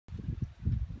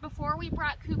before we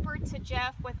brought Cooper to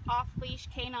Jeff with Off-Leash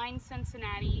Canine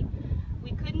Cincinnati,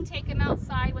 we couldn't take him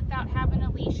outside without having a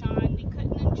leash on. We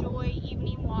couldn't enjoy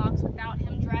evening walks without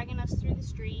him dragging us through the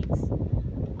streets.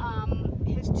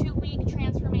 His 2-week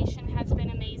transformation has been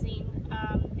amazing.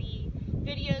 The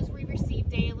videos we receive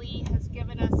daily has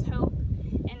given us hope,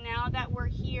 and now that we're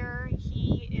here,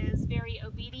 he is very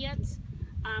obedient.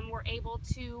 We're able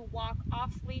to walk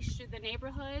off-leash through the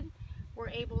neighborhood. We're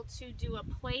able to do a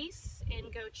place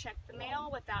and go check the mail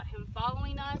without him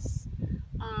following us.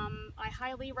 I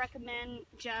highly recommend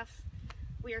Jeff.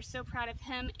 We are so proud of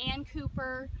him and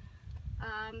Cooper.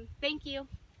 Thank you.